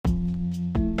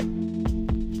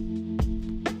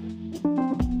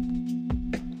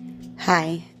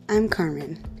Hi, I'm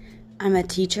Carmen. I'm a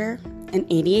teacher, an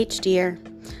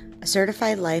ADHDer, a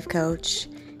certified life coach,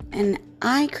 and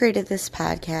I created this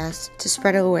podcast to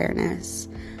spread awareness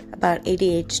about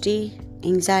ADHD,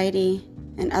 anxiety,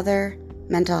 and other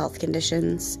mental health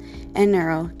conditions and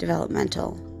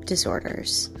neurodevelopmental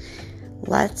disorders.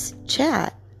 Let's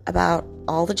chat about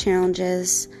all the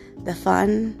challenges, the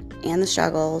fun, and the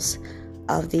struggles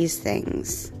of these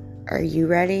things. Are you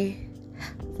ready?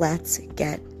 Let's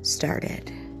get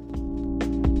started.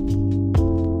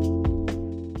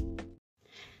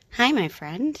 Hi, my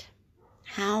friend.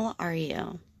 How are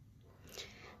you?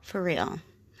 For real,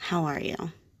 how are you?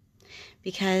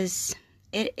 Because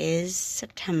it is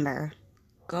September,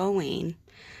 going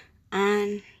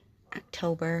on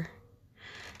October,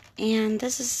 and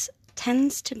this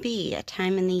tends to be a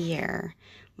time in the year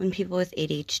when people with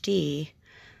ADHD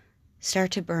start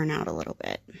to burn out a little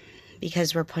bit,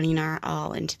 because we're putting our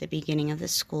all into the beginning of the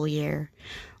school year,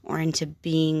 or into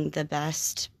being the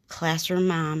best classroom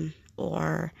mom,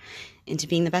 or into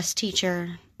being the best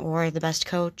teacher, or the best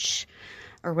coach,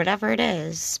 or whatever it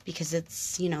is, because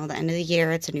it's, the end of the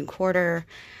year, it's a new quarter.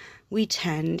 We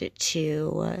tend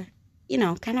to,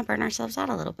 kind of burn ourselves out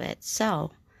a little bit.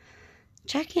 So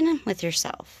check in with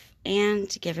yourself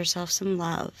and give yourself some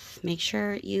love. Make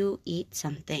sure you eat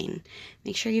something.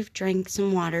 Make sure you've drank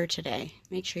some water today.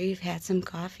 Make sure you've had some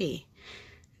coffee.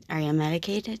 Are you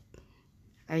medicated?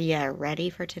 Are you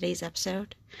ready for today's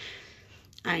episode?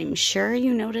 I'm sure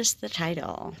you noticed the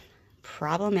title,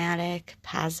 Problematic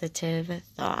Positive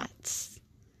Thoughts.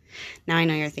 Now I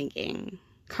know you're thinking,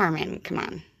 Carmen, come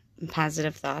on,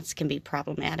 positive thoughts can be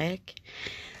problematic.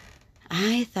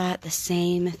 I thought the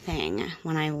same thing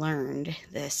when I learned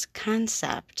this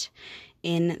concept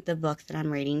in the book that I'm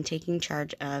reading, Taking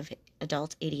Charge of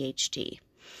Adult ADHD.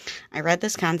 I read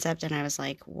this concept and I was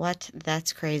like, what?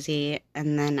 That's crazy.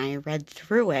 And then I read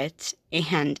through it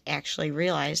and actually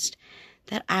realized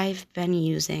that I've been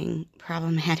using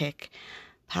problematic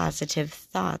positive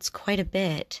thoughts quite a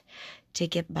bit to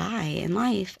get by in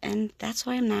life, and that's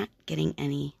why I'm not getting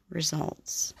any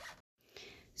results.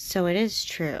 So it is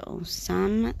true,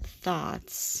 some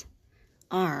thoughts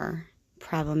are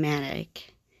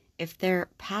problematic if they're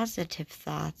positive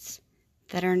thoughts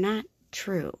that are not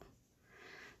true.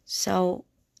 So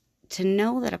to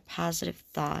know that a positive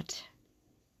thought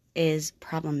is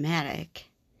problematic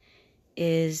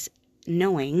is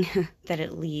knowing that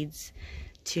it leads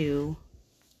to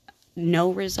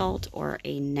no result or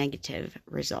a negative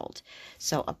result.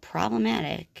 So a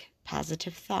problematic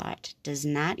positive thought does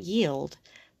not yield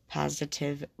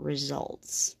positive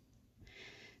results.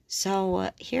 So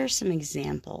here's some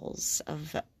examples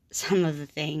of some of the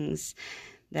things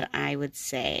that I would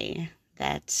say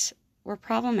that were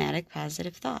problematic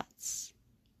positive thoughts.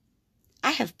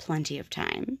 I have plenty of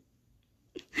time.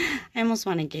 I almost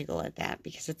want to giggle at that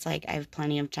because it's like I have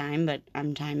plenty of time, but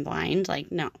I'm time blind.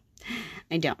 Like, no,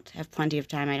 I don't have plenty of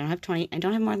time. I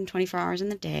don't have more than 24 hours in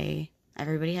the day.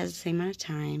 Everybody has the same amount of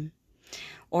time.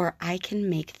 Or I can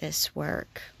make this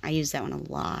work. I use that one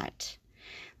a lot.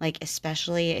 Like,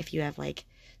 especially if you have like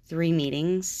 3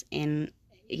 meetings and,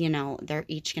 they're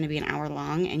each going to be an hour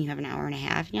long and you have an hour and a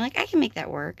half. And you're like, I can make that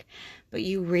work. But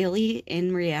you really,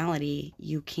 in reality,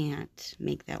 you can't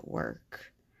make that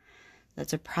work.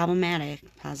 That's a problematic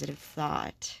positive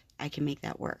thought. I can make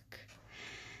that work.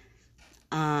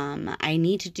 I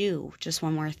need to do just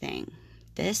one more thing.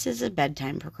 This is a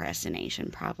bedtime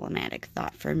procrastination problematic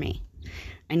thought for me.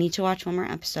 I need to watch one more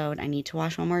episode. I need to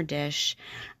wash one more dish.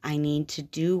 I need to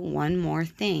do one more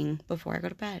thing before I go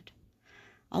to bed.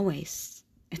 Always.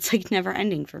 It's like never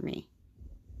ending for me.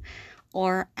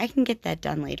 Or I can get that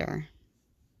done later.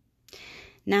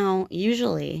 Now,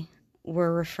 usually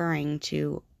we're referring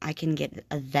to I can get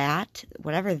a that.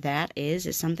 Whatever that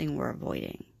is something we're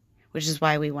avoiding, which is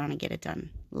why we want to get it done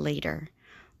later,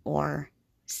 or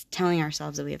telling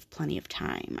ourselves that we have plenty of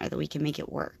time or that we can make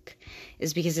it work,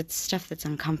 is because it's stuff that's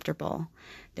uncomfortable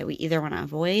that we either want to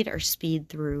avoid or speed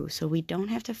through so we don't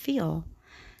have to feel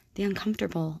the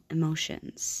uncomfortable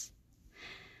emotions.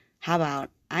 How about,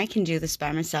 I can do this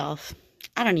by myself.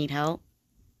 I don't need help.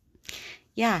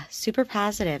 Yeah, super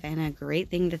positive and a great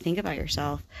thing to think about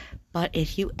yourself. But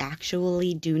if you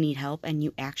actually do need help and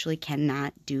you actually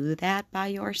cannot do that by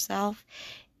yourself,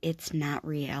 it's not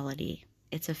reality.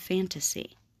 It's a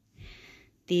fantasy.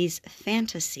 These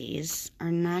fantasies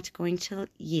are not going to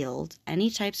yield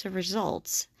any types of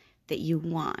results that you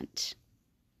want.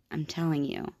 I'm telling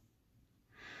you.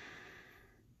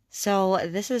 So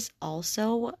this is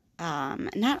also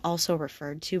not also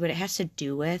referred to, but it has to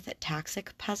do with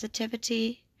toxic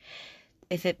positivity.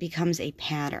 if it becomes a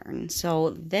pattern.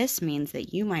 So this means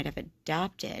that you might have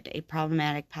adopted a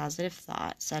problematic positive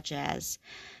thought, such as,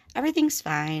 everything's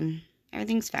fine,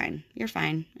 you're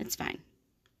fine, it's fine.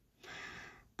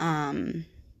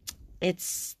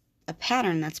 It's a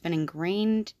pattern that's been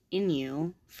ingrained in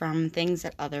you from things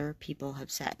that other people have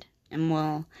said. And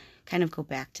we'll kind of go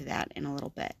back to that in a little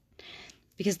bit.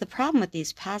 Because the problem with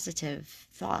these positive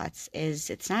thoughts is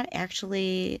it's not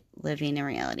actually living in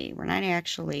reality. We're not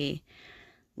actually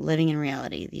living in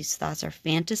reality. These thoughts are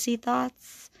fantasy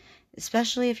thoughts,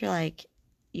 especially if you're like,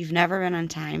 you've never been on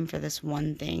time for this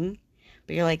one thing,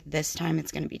 but you're like, this time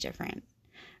it's going to be different.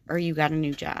 Or you got a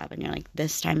new job and you're like,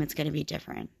 this time it's going to be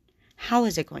different. How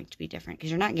is it going to be different?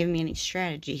 Because you're not giving me any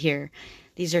strategy here.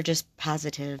 These are just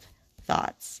positive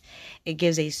thoughts. It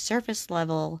gives a surface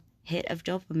level hit of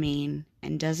dopamine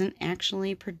and doesn't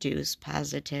actually produce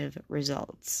positive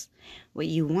results. What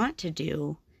you want to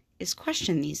do is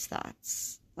question these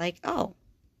thoughts. Like, oh,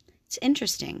 it's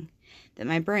interesting that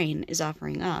my brain is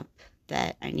offering up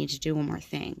that I need to do one more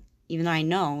thing, even though I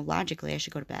know logically I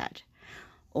should go to bed.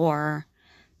 Or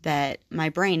that my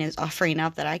brain is offering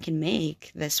up that I can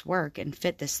make this work and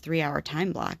fit this 3-hour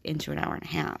time block into an hour and a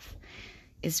half.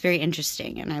 It's very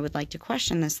interesting, and I would like to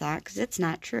question this thought because it's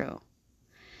not true.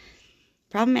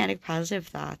 Problematic positive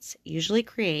thoughts usually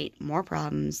create more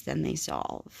problems than they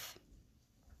solve.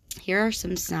 Here are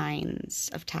some signs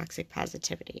of toxic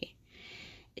positivity.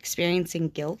 Experiencing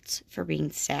guilt for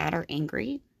being sad or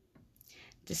angry.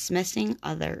 Dismissing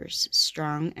others'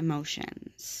 strong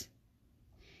emotions.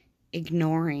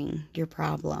 Ignoring your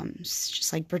problems,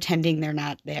 just like pretending they're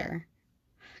not there.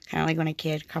 Kind of like when a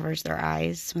kid covers their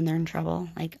eyes when they're in trouble.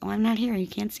 Like, oh, I'm not here, you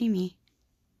can't see me.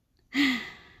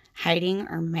 Hiding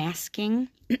or masking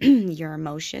your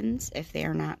emotions if they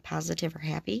are not positive or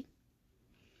happy.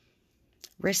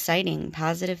 Reciting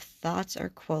positive thoughts or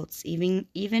quotes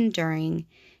even during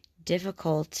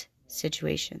difficult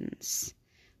situations.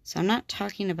 So I'm not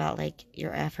talking about like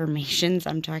your affirmations.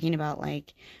 I'm talking about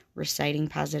like reciting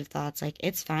positive thoughts like,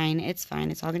 it's fine, it's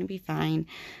all going to be fine.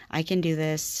 I can do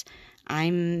this.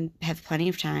 Have plenty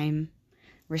of time.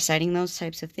 Reciting those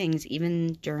types of things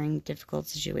even during difficult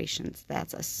situations.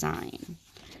 That's a sign.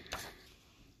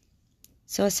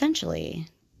 So essentially,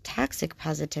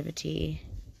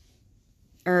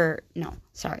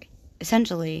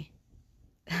 essentially,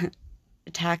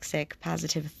 toxic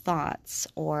positive thoughts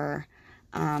or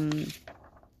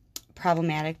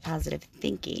problematic positive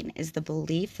thinking is the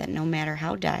belief that no matter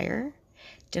how dire,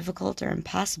 difficult, or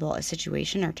impossible a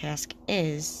situation or task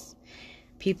is,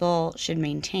 people should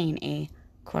maintain a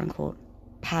quote-unquote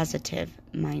positive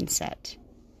mindset.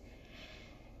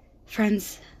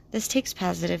 Friends, this takes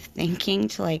positive thinking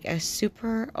to like a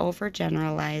super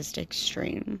overgeneralized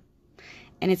extreme,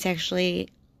 and it's actually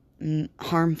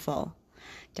harmful.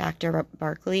 Dr.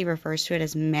 Barkley refers to it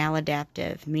as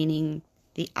maladaptive, meaning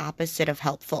the opposite of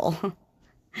helpful.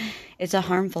 It's a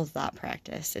harmful thought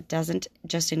practice. It doesn't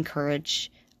just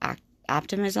encourage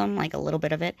optimism, like a little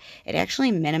bit of it. It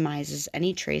actually minimizes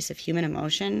any trace of human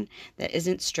emotion that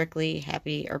isn't strictly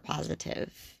happy or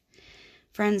positive.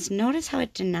 Friends, notice how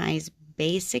it denies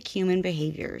basic human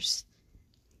behaviors.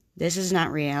 This is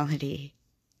not reality.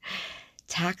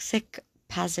 Toxic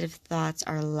positive thoughts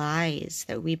are lies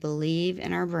that we believe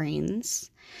in our brains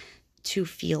to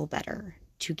feel better,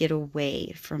 to get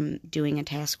away from doing a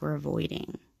task we're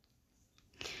avoiding.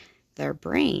 Their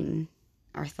brain,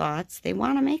 our thoughts, they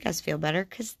want to make us feel better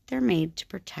because they're made to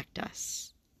protect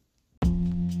us.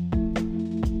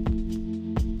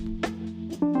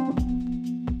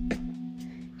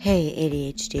 Hey,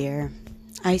 ADHDer,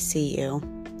 I see you.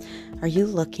 Are you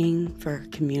looking for a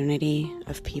community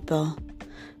of people,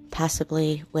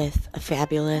 possibly with a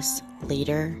fabulous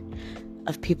leader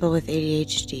of people with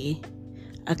ADHD,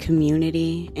 a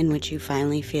community in which you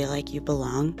finally feel like you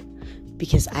belong?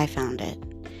 Because I found it.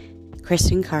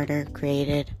 Kristen Carter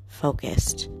created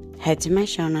Focused. Head to my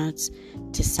show notes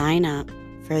to sign up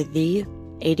for the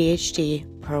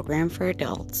ADHD program for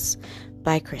adults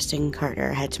by Kristen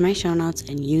Carter. Head to my show notes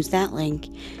and use that link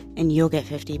and you'll get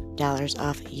 $50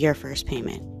 off your first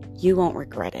payment. You won't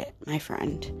regret it, my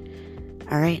friend.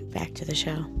 All right, back to the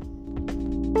show.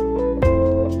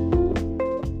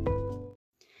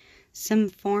 Some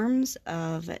forms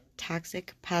of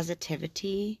toxic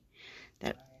positivity,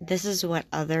 that this is what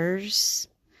others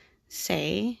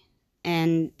say,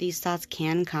 and these thoughts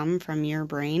can come from your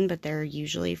brain, but they're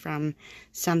usually from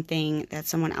something that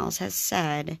someone else has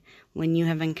said when you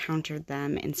have encountered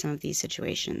them in some of these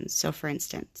situations. So for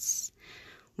instance,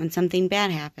 when something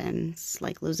bad happens,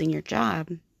 like losing your job,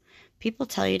 People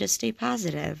tell you to stay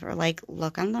positive, or like,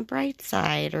 look on the bright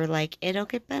side, or like, it'll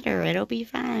get better, it'll be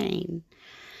fine.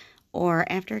 Or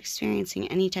after experiencing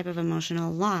any type of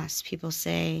emotional loss, people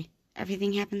say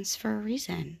everything happens for a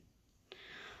reason.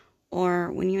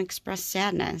 Or when you express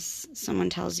sadness, someone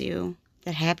tells you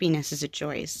that happiness is a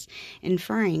choice,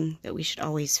 inferring that we should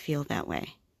always feel that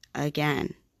way.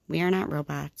 Again, we are not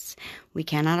robots. We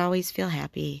cannot always feel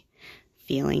happy.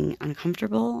 Feeling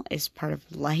uncomfortable is part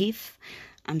of life.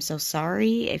 I'm so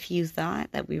sorry if you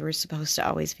thought that we were supposed to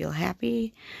always feel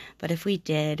happy, but if we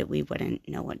did, we wouldn't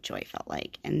know what joy felt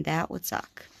like, and that would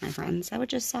suck, my friends. That would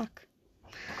just suck.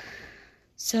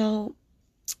 So,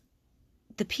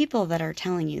 the people that are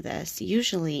telling you this,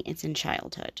 usually it's in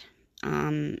childhood.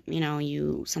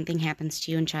 Something happens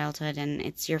to you in childhood,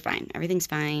 and you're fine. Everything's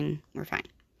fine. We're fine.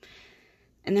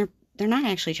 And they're not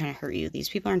actually trying to hurt you. These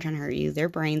people aren't trying to hurt you. Their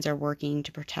brains are working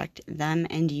to protect them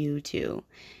and you too.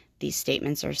 These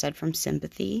statements are said from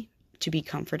sympathy to be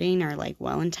comforting or like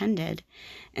well-intended,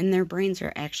 and their brains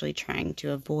are actually trying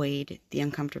to avoid the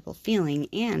uncomfortable feeling,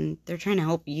 and they're trying to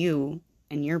help you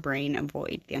and your brain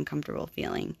avoid the uncomfortable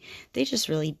feeling. They just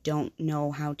really don't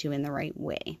know how to in the right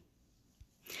way.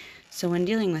 So when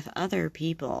dealing with other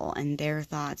people and their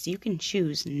thoughts, you can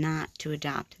choose not to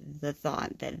adopt the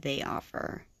thought that they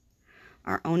offer.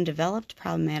 Our own developed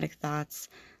problematic thought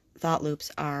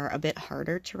loops are a bit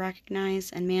harder to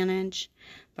recognize and manage,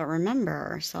 but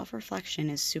remember, self-reflection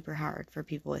is super hard for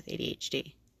people with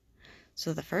ADHD.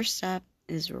 So the first step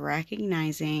is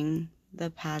recognizing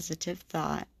the positive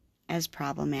thought as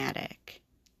problematic.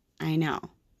 I know.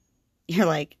 You're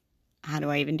like, how do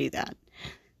I even do that?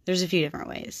 There's a few different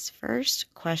ways.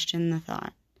 First, question the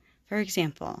thought. For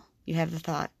example, you have the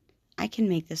thought, I can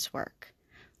make this work.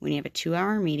 When you have a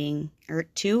 2-hour meeting, or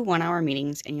 2 1-hour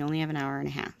meetings, and you only have an hour and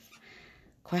a half.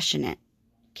 Question it.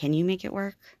 Can you make it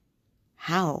work?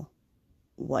 How?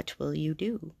 What will you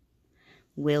do?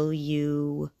 Will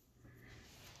you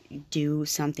do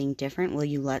something different? Will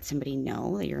you let somebody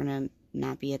know that you're going to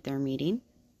not be at their meeting?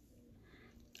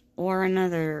 Or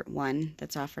another one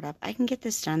that's offered up, I can get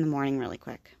this done in the morning really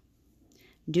quick.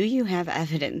 Do you have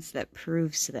evidence that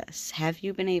proves this? Have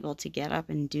you been able to get up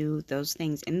and do those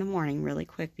things in the morning really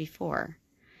quick before?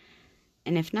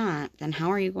 And if not, then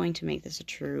how are you going to make this a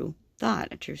true thought,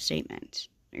 a true statement?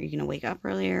 Are you going to wake up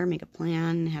earlier, make a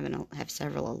plan, have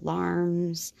several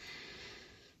alarms,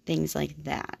 things like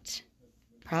that?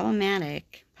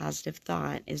 Problematic positive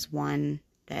thought is one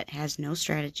that has no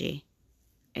strategy.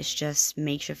 It just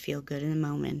makes you feel good in the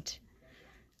moment.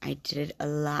 I did it a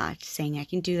lot, saying I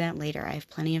can do that later. I have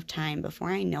plenty of time. Before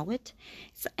I know it,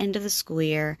 it's the end of the school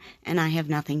year and I have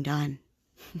nothing done.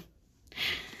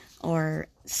 Or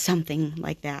something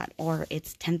like that. Or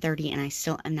it's 10:30 and I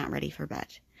still am not ready for bed.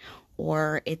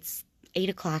 Or it's 8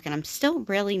 o'clock and I'm still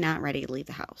really not ready to leave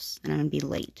the house and I'm going to be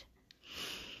late.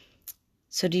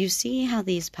 So do you see how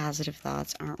these positive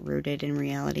thoughts aren't rooted in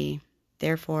reality?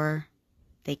 Therefore,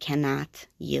 they cannot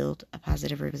yield a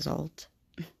positive result.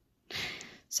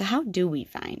 So how do we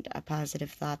find a positive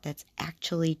thought that's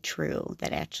actually true,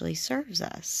 that actually serves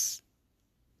us?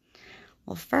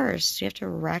 Well, first, you have to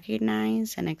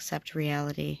recognize and accept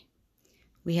reality.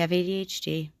 We have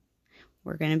ADHD.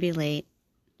 We're going to be late.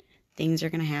 Things are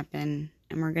going to happen,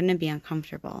 and we're going to be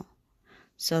uncomfortable.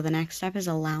 So the next step is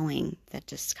allowing that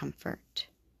discomfort.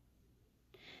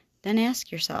 Then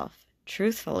ask yourself,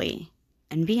 truthfully,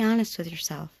 and be honest with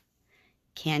yourself,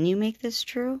 can you make this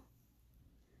true?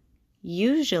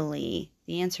 Usually,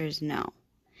 the answer is no.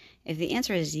 If the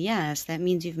answer is yes, that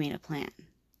means you've made a plan.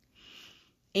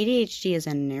 ADHD is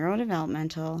a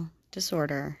neurodevelopmental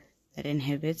disorder that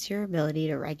inhibits your ability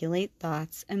to regulate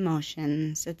thoughts,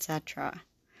 emotions, etc.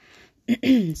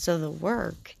 So the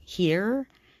work here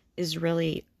is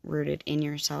really rooted in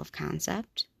your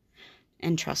self-concept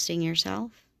and trusting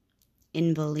yourself,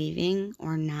 in believing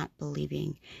or not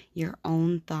believing your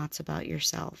own thoughts about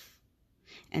yourself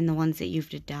and the ones that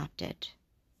you've adopted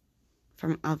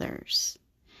from others,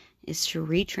 is to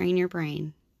retrain your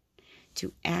brain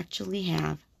to actually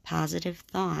have positive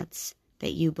thoughts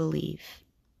that you believe.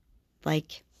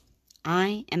 Like,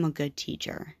 I am a good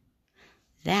teacher.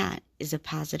 That is a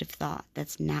positive thought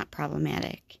that's not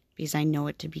problematic because I know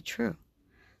it to be true.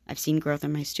 I've seen growth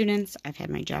in my students. I've had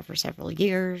my job for several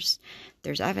years.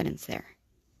 There's evidence there.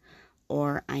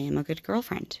 Or I am a good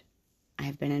girlfriend.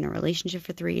 I've been in a relationship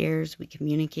for 3 years. We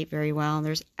communicate very well.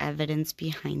 There's evidence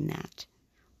behind that.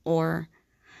 Or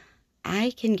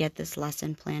I can get this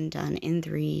lesson plan done in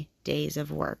 3 days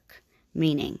of work.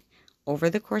 Meaning, over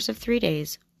the course of 3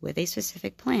 days, with a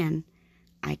specific plan,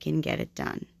 I can get it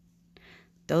done.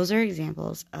 Those are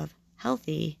examples of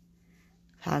healthy,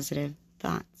 positive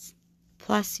thoughts.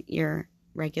 plus your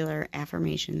regular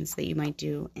affirmations that you might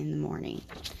do in the morning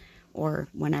or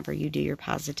whenever you do your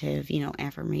positive,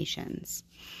 affirmations.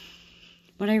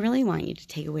 What I really want you to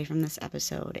take away from this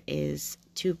episode is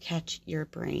to catch your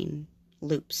brain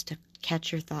loops, to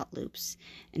catch your thought loops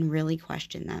and really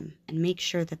question them and make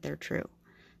sure that they're true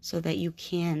so that you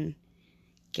can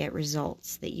get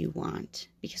results that you want.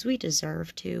 Because we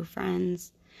deserve to,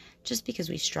 friends. Just because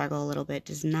we struggle a little bit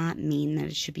does not mean that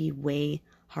it should be way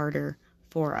harder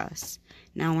for us.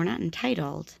 Now, we're not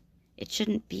entitled. It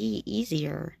shouldn't be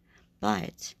easier,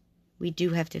 but we do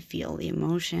have to feel the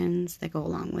emotions that go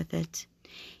along with it.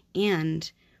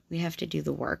 And we have to do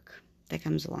the work that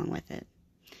comes along with it.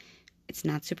 It's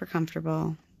not super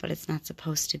comfortable, but it's not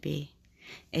supposed to be.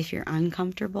 If you're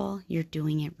uncomfortable, you're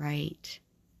doing it right.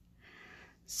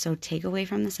 So take away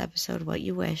from this episode what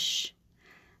you wish,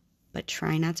 but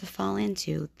try not to fall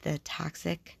into the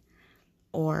toxic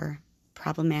or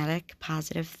problematic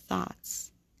positive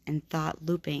thoughts and thought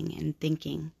looping and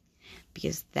thinking,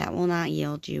 because that will not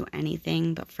yield you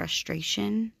anything but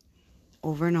frustration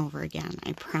over and over again.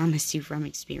 I promise you from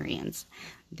experience,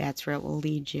 that's where it will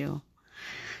lead you.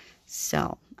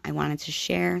 So I wanted to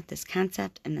share this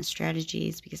concept and the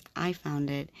strategies because I found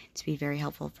it to be very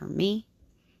helpful for me.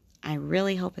 I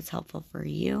really hope it's helpful for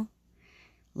you.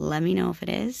 Let me know if it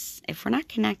is. If we're not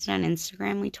connected on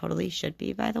Instagram, we totally should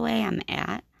be, by the way. I'm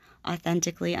at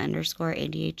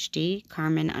authentically_ADHD,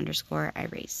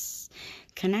 Carmen_Iris.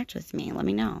 Connect with me. Let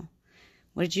me know.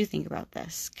 What did you think about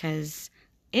this? Because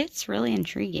it's really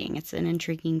intriguing. It's an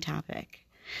intriguing topic.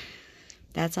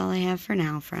 That's all I have for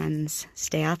now, friends.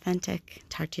 Stay authentic.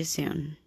 Talk to you soon.